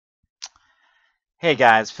Hey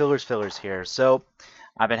guys, Fillers here. So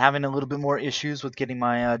I've been having a little bit more issues with getting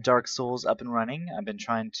my Dark Souls up and running. I've been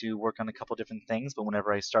trying to work on a couple different things, but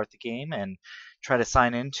whenever I start the game and try to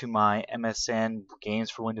sign in to my MSN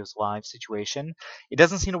Games for Windows Live situation, it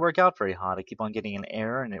doesn't seem to work out very hot. I keep on getting an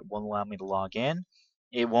error and it won't allow me to log in.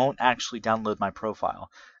 It won't actually download my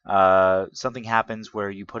profile. Something happens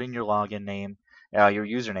where you put in your login name, your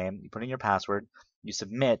username, you put in your password, you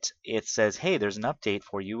submit, it says, hey, there's an update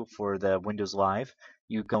for you for the Windows Live.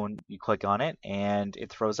 You go and you click on it, and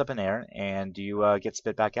it throws up an error, and you get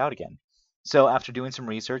spit back out again. So after doing some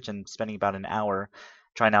research and spending about an hour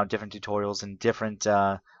trying out different tutorials and different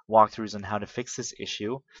walkthroughs on how to fix this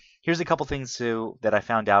issue, here's a couple things that I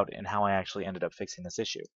found out and how I actually ended up fixing this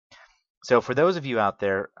issue. So for those of you out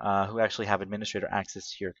there who actually have administrator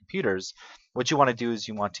access to your computers, what you want to do is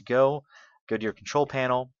you want to go to your control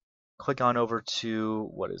panel, click on over to,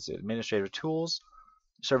 what is it, Administrator Tools,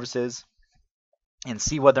 Services, and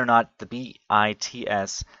see whether or not the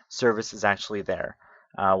BITS service is actually there.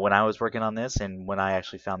 When I was working on this and when I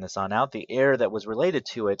actually found this on out, the error that was related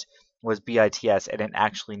to it was BITS and it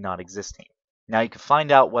actually not existing. Now you can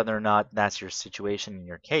find out whether or not that's your situation in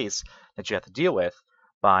your case that you have to deal with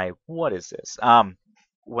by, what is this?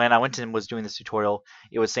 When I went and was doing this tutorial,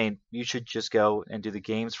 it was saying you should just go and do the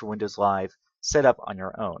Games for Windows Live setup on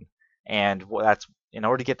your own. And that's in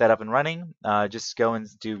order to get that up and running, just go and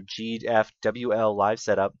do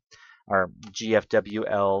gfwlivesetup or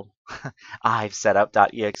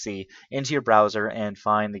gfwlivesetup.exe into your browser and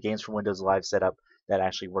find the Games for Windows Live setup that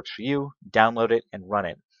actually works for you. Download it and run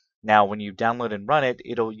it. Now, when you download and run it,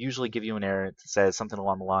 it'll usually give you an error that says something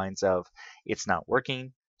along the lines of it's not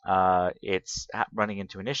working, it's running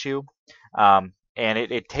into an issue, and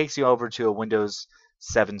it takes you over to a Windows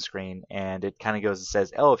 7 screen, and it kind of goes and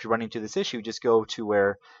says, oh, if you're running into this issue, just go to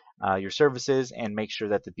where your service is and make sure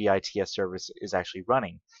that the BITS service is actually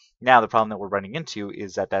running. Now, the problem that we're running into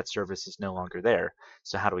is that that service is no longer there.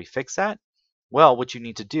 So how do we fix that? Well, what you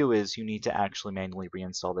need to do is you need to actually manually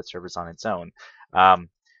reinstall that service on its own.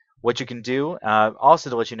 What you can do,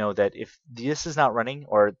 also to let you know that if this is not running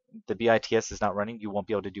or the BITS is not running, you won't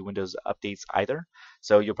be able to do Windows updates either.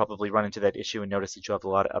 So you'll probably run into that issue and notice that you have a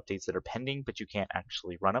lot of updates that are pending, but you can't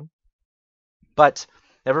actually run them. But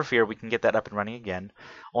never fear, we can get that up and running again.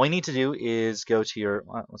 All you need to do is go to your,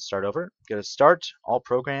 let's start over, go to Start, All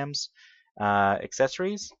Programs,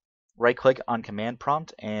 Accessories, right click on Command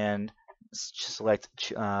Prompt and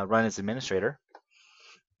select Run as Administrator.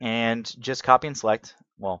 And just copy and select,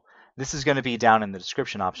 well, this is going to be down in the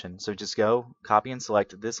description option. So just go copy and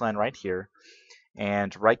select this line right here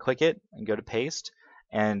and right click it and go to paste.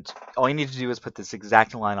 And all you need to do is put this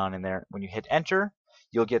exact line on in there. When you hit enter,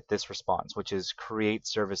 you'll get this response, which is create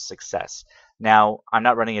service success. Now, I'm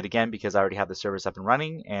not running it again because I already have the service up and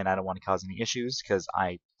running and I don't want to cause any issues because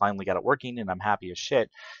I finally got it working and I'm happy as shit.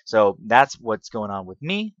 So that's what's going on with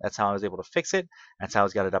me. That's how I was able to fix it. That's how I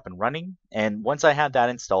got it up and running. And once I had that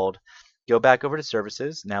installed, go back over to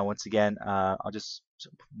services. Now, once again, I'll just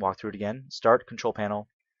walk through it again. Start control panel,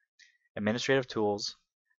 administrative tools,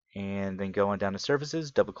 and then go on down to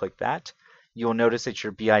services, double click that. You'll notice that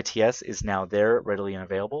your BITS is now there, readily and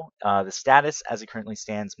available. The status as it currently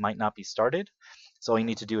stands might not be started. So all you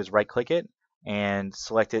need to do is right click it and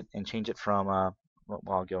select it and change it from, well,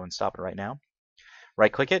 I'll go and stop it right now.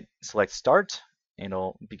 Right click it, select start, and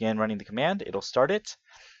it'll begin running the command. It'll start it.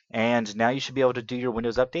 And now you should be able to do your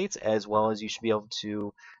Windows updates as well as you should be able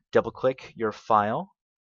to double click your file.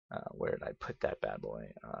 Where did I put that bad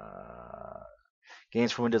boy?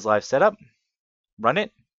 Games for Windows Live Setup. Run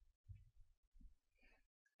it.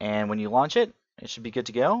 And when you launch it, it should be good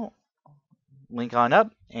to go. Link on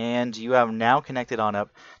up, and you have now connected on up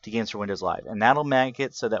to Games for Windows Live. And that'll make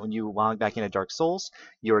it so that when you log back into Dark Souls,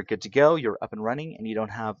 you're good to go, you're up and running, and you don't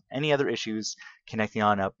have any other issues connecting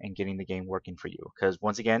on up and getting the game working for you. Because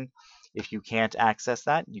once again, if you can't access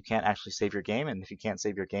that, you can't actually save your game, and if you can't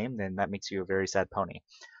save your game, then that makes you a very sad pony.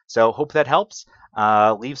 So hope that helps.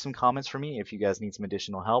 Leave some comments for me if you guys need some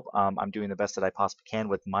additional help. I'm doing the best that I possibly can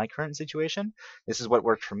with my current situation. This is what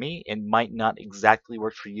worked for me. It might not exactly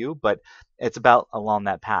work for you, but it's about along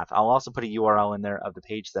that path. I'll also put a URL in there of the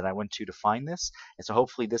page that I went to find this. And so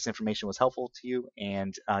hopefully this information was helpful to you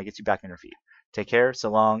and gets you back on your feet. Take care,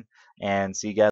 so long, and see you guys.